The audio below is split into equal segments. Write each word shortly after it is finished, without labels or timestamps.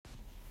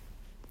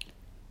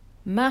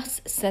Mass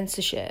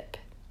censorship.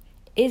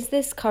 Is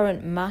this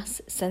current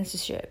mass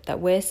censorship that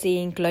we're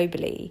seeing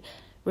globally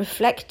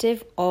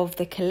reflective of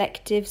the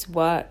collective's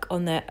work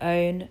on their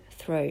own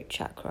throat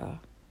chakra?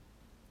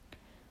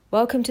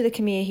 Welcome to the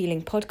Kamiya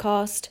Healing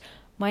Podcast.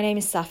 My name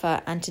is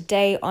Safa, and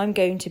today I'm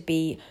going to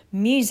be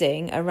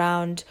musing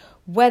around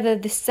whether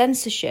the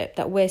censorship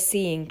that we're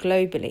seeing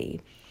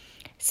globally,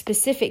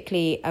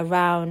 specifically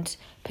around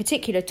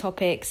particular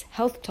topics,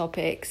 health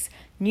topics,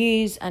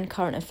 news and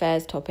current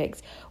affairs topics,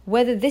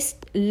 whether this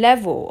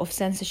level of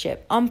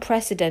censorship,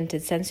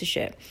 unprecedented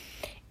censorship,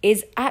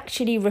 is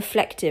actually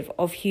reflective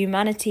of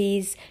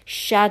humanity's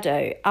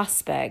shadow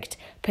aspect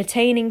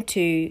pertaining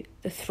to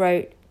the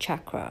throat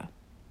chakra.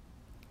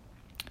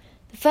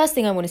 The first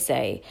thing I want to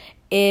say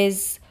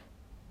is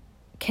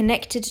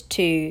connected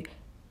to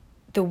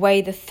the way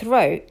the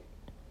throat,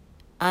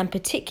 and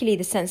particularly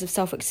the sense of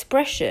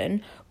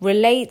self-expression,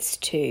 relates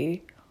to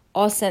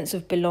our sense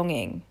of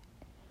belonging.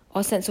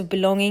 Our sense of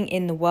belonging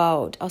in the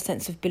world, our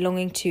sense of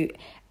belonging to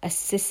a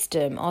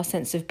system, our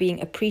sense of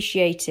being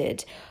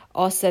appreciated,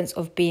 our sense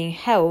of being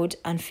held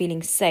and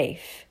feeling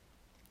safe.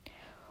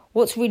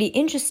 What's really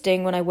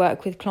interesting when I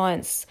work with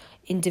clients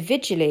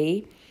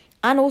individually,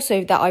 and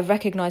also that I've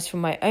recognized from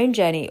my own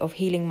journey of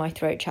healing my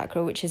throat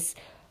chakra, which has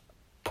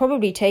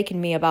probably taken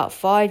me about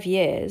 5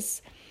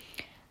 years,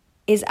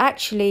 is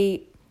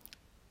actually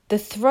the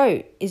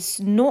throat is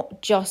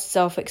not just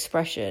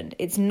self-expression.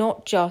 It's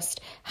not just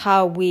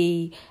how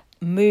we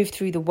move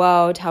through the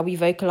world, how we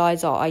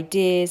vocalize our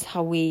ideas,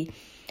 how we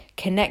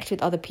connect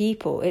with other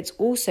people. It's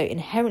also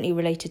inherently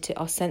related to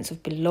our sense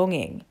of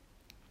belonging.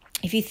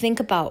 If you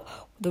think about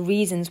the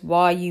reasons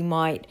why you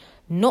might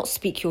not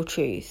speak your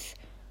truth,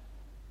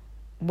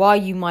 why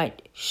you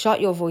might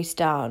shut your voice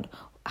down,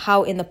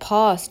 how in the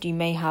past you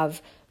may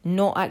have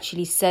not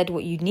actually said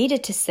what you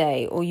needed to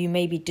say, or you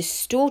maybe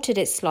distorted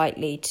it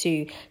slightly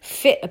to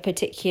fit a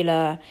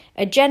particular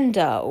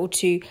agenda or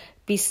to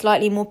be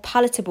slightly more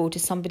palatable to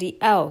somebody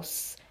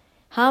else.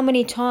 How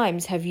many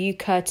times have you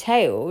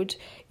curtailed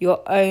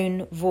your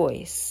own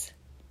voice?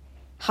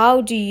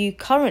 How do you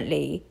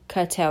currently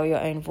curtail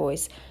your own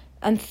voice?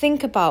 And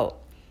think about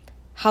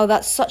how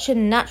that's such a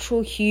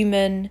natural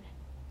human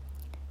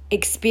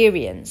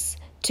experience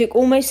to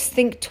almost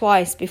think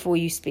twice before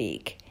you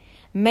speak.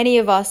 Many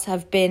of us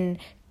have been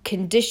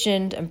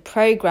conditioned and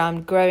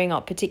programmed growing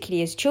up,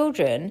 particularly as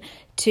children,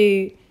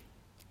 to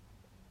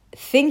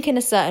think in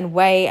a certain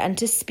way and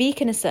to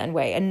speak in a certain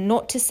way and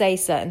not to say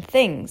certain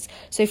things.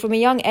 So from a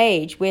young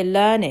age, we're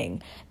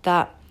learning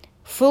that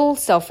full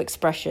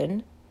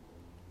self-expression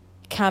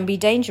can be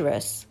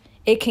dangerous.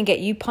 It can get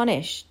you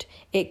punished.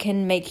 It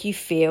can make you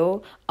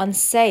feel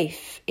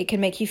unsafe. It can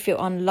make you feel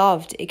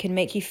unloved. It can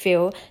make you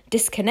feel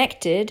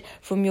disconnected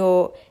from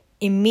your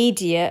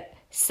immediate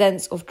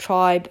sense of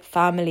tribe,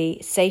 family,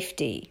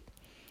 safety.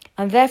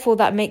 And therefore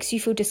that makes you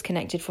feel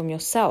disconnected from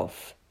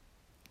yourself.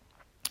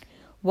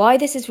 Why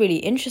this is really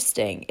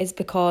interesting is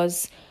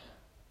because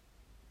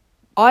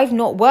I've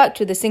not worked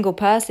with a single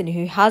person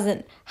who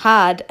hasn't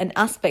had an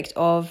aspect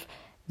of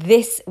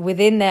this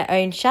within their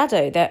own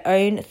shadow, their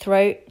own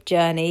throat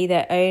journey,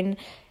 their own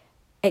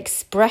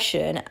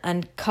expression,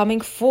 and coming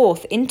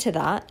forth into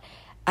that,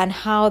 and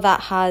how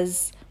that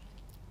has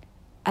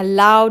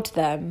allowed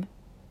them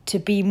to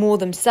be more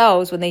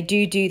themselves when they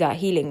do that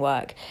healing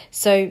work.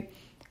 So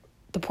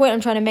the point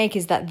I'm trying to make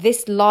is that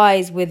this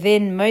lies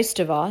within most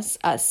of us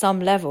at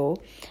some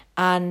level,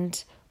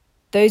 and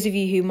those of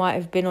you who might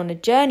have been on a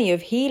journey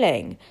of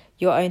healing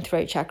your own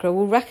throat chakra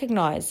will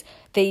recognize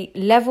the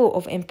level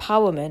of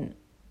empowerment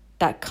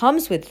that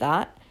comes with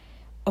that.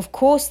 Of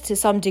course, to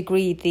some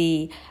degree,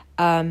 the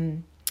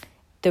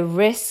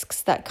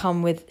risks that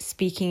come with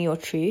speaking your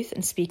truth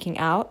and speaking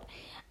out,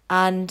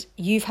 and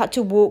you've had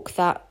to walk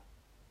that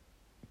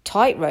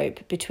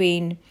tightrope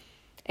between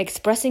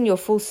expressing your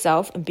full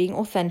self and being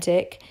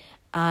authentic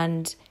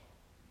and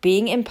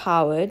being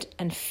empowered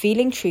and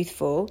feeling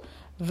truthful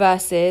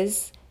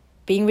versus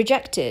being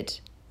rejected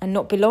and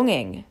not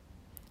belonging.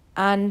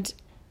 And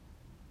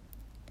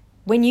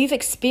when you've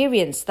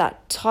experienced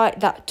that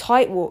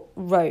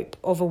tightrope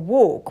of a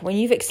walk, when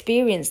you've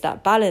experienced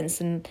that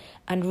balance and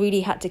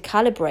really had to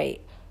calibrate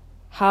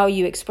how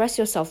you express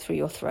yourself through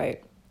your throat,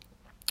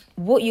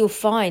 what you'll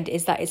find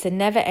is that it's a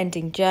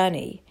never-ending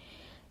journey.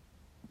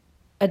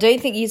 I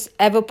don't think it's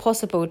ever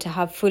possible to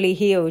have fully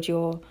healed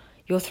your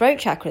throat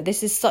chakra.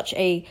 This is such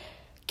a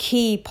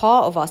key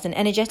part of us, and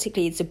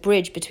energetically it's a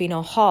bridge between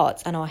our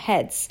hearts and our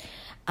heads,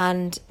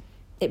 and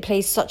it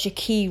plays such a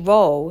key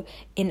role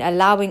in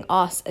allowing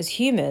us as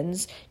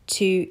humans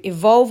to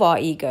evolve our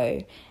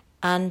ego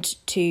and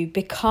to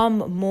become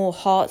more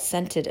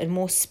heart-centered and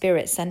more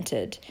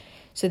spirit-centered.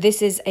 So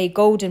this is a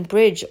golden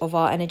bridge of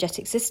our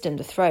energetic system,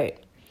 the throat.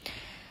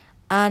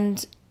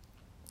 And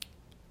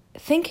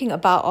thinking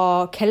about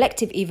our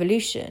collective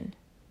evolution,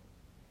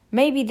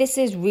 maybe this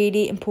is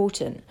really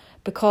important,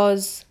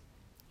 because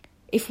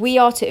if we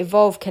are to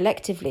evolve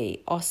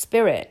collectively, our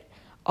spirit,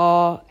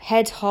 our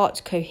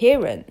head-heart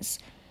coherence,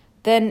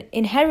 then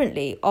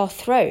inherently our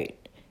throat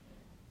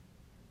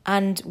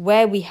and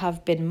where we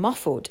have been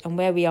muffled and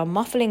where we are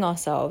muffling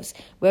ourselves,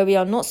 where we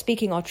are not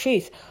speaking our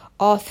truth,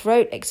 our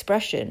throat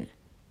expression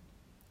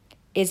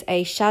is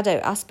a shadow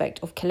aspect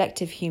of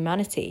collective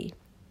humanity.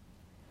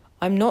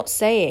 I'm not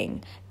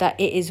saying that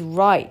it is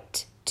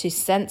right to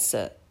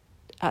censor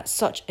at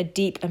such a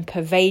deep and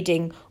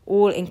pervading,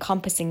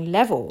 all-encompassing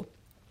level.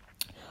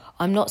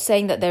 I'm not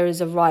saying that there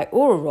is a right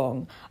or a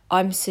wrong.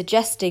 I'm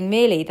suggesting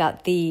merely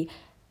that the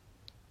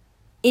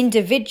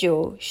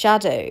individual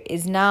shadow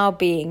is now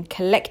being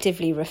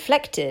collectively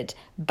reflected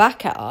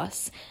back at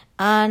us,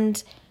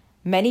 and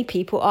many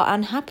people are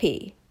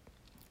unhappy.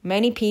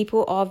 Many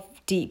people are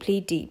deeply,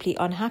 deeply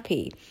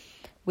unhappy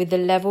with the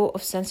level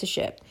of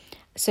censorship.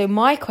 So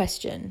my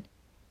question,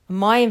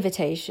 my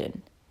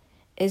invitation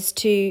is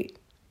to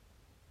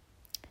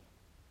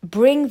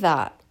bring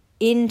that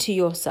into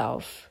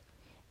yourself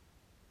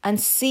and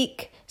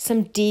seek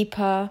some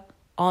deeper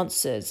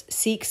answers,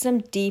 seek some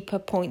deeper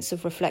points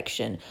of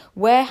reflection.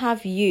 Where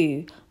have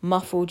you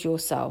muffled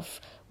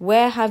yourself?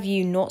 Where have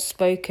you not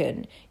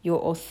spoken your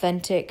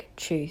authentic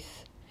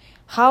truth?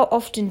 How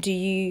often do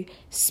you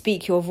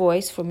speak your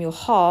voice from your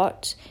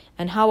heart?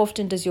 And how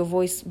often does your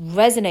voice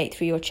resonate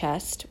through your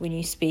chest when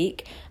you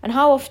speak? And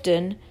how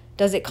often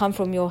does it come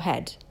from your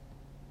head?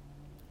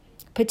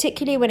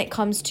 Particularly when it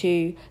comes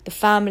to the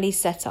family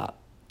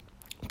setup.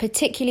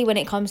 Particularly when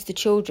it comes to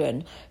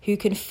children who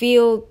can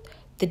feel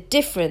the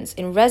difference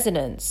in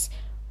resonance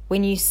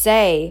when you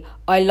say,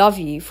 I love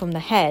you from the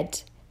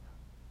head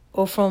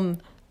or from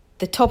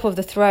the top of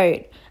the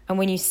throat, and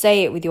when you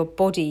say it with your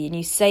body and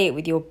you say it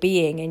with your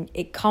being and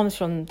it comes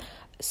from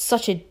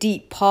such a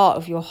deep part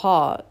of your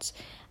heart,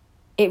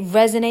 it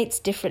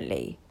resonates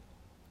differently.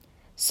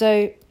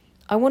 So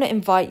I want to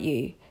invite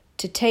you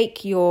to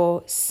take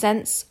your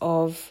sense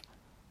of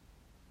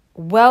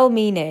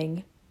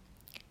well-meaning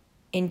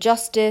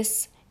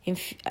injustice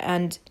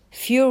and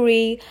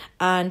fury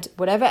and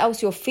whatever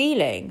else you're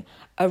feeling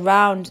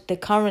around the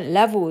current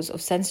levels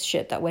of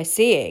censorship that we're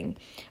seeing,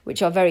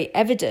 which are very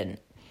evident.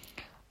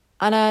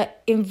 And I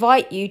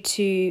invite you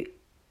to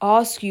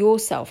ask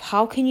yourself,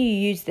 how can you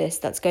use this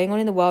that's going on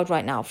in the world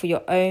right now for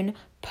your own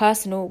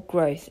personal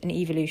growth and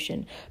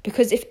evolution?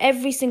 Because if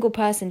every single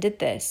person did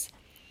this,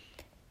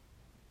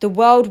 the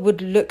world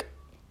would look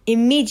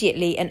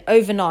immediately and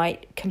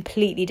overnight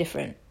completely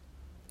different.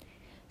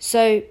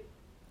 So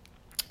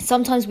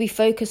sometimes we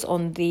focus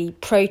on the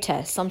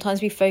protest,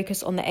 sometimes we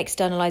focus on the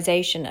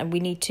externalization, and we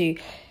need to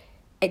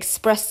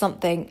express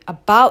something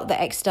about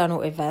the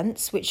external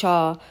events which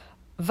are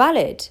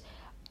valid.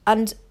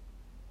 And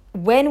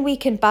when we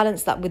can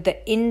balance that with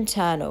the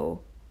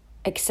internal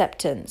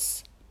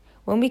acceptance,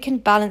 when we can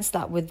balance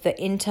that with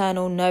the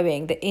internal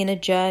knowing, the inner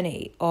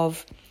journey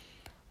of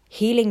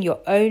healing your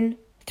own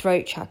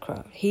throat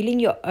chakra, healing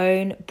your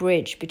own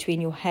bridge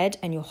between your head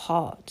and your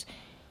heart,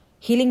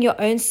 healing your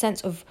own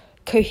sense of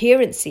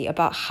coherency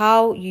about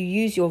how you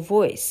use your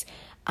voice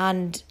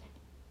and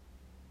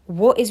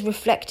what is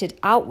reflected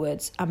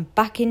outwards and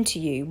back into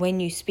you when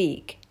you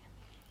speak.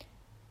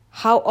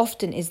 How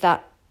often is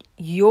that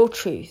your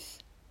truth?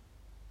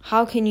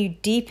 How can you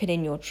deepen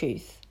in your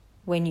truth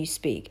when you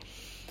speak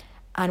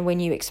and when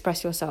you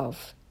express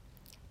yourself?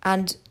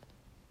 And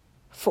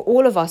for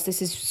all of us,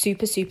 this is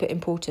super, super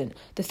important.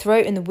 The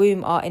throat and the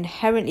womb are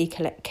inherently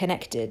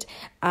connected,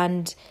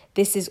 and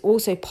this is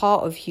also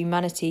part of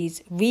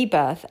humanity's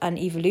rebirth and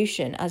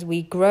evolution as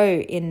we grow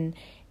in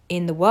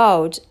the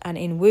world and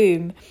in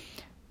womb,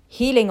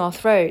 healing our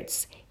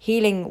throats,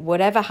 healing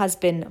whatever has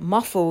been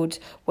muffled,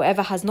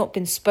 whatever has not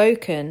been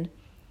spoken,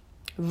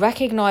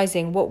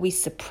 recognizing what we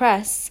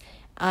suppress,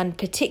 and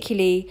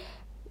particularly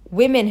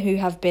women who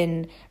have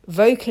been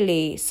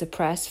vocally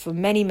suppressed for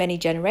many, many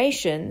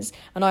generations.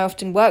 And I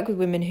often work with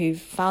women who've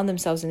found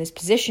themselves in this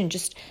position,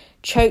 just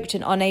choked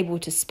and unable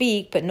to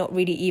speak, but not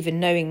really even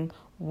knowing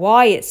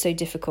why it's so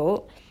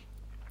difficult,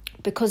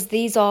 because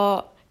these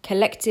are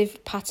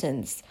collective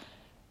patterns.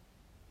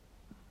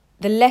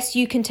 The less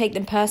you can take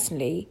them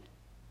personally,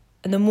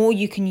 and the more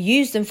you can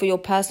use them for your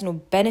personal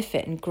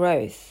benefit and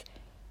growth,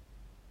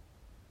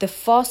 the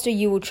faster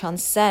you will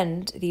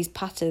transcend these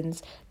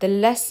patterns, the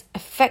less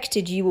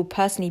affected you will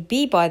personally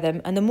be by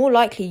them, and the more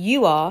likely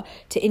you are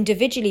to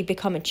individually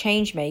become a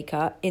change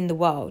maker in the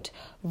world,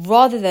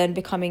 rather than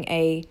becoming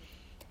a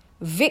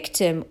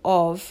victim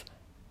of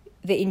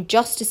the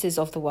injustices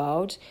of the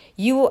world.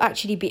 You will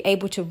actually be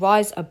able to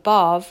rise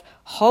above,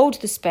 hold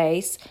the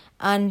space,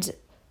 and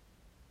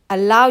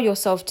allow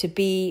yourself to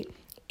be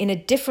in a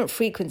different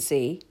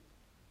frequency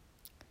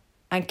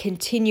and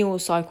continual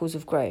cycles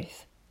of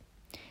growth.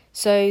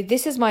 So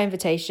this is my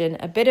invitation,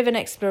 a bit of an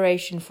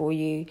exploration for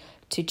you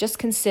to just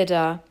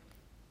consider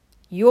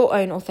your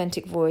own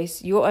authentic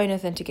voice, your own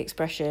authentic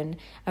expression,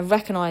 and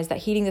recognize that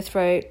healing the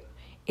throat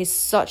is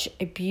such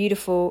a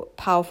beautiful,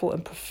 powerful,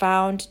 and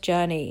profound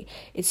journey.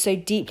 It's so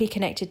deeply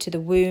connected to the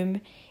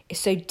womb.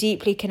 It's so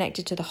deeply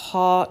connected to the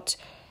heart,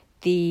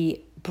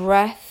 the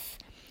breath.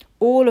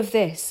 All of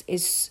this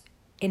is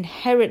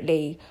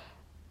inherently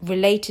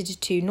related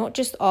to not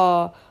just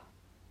our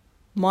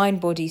mind,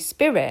 body,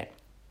 spirit,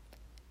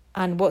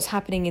 and what's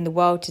happening in the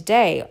world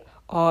today,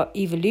 our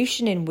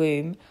evolution in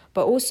womb,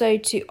 but also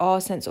to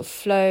our sense of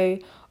flow,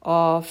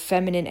 our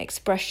feminine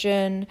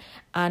expression,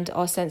 and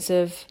our sense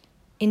of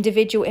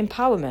individual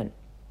empowerment.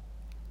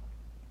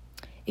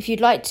 If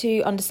you'd like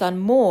to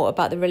understand more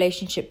about the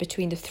relationship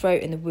between the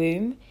throat and the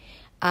womb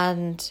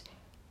and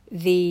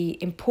the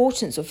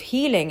importance of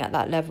healing at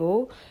that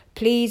level,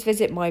 please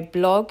visit my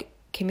blog,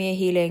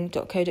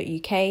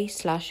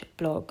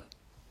 kamiahealing.co.uk/blog.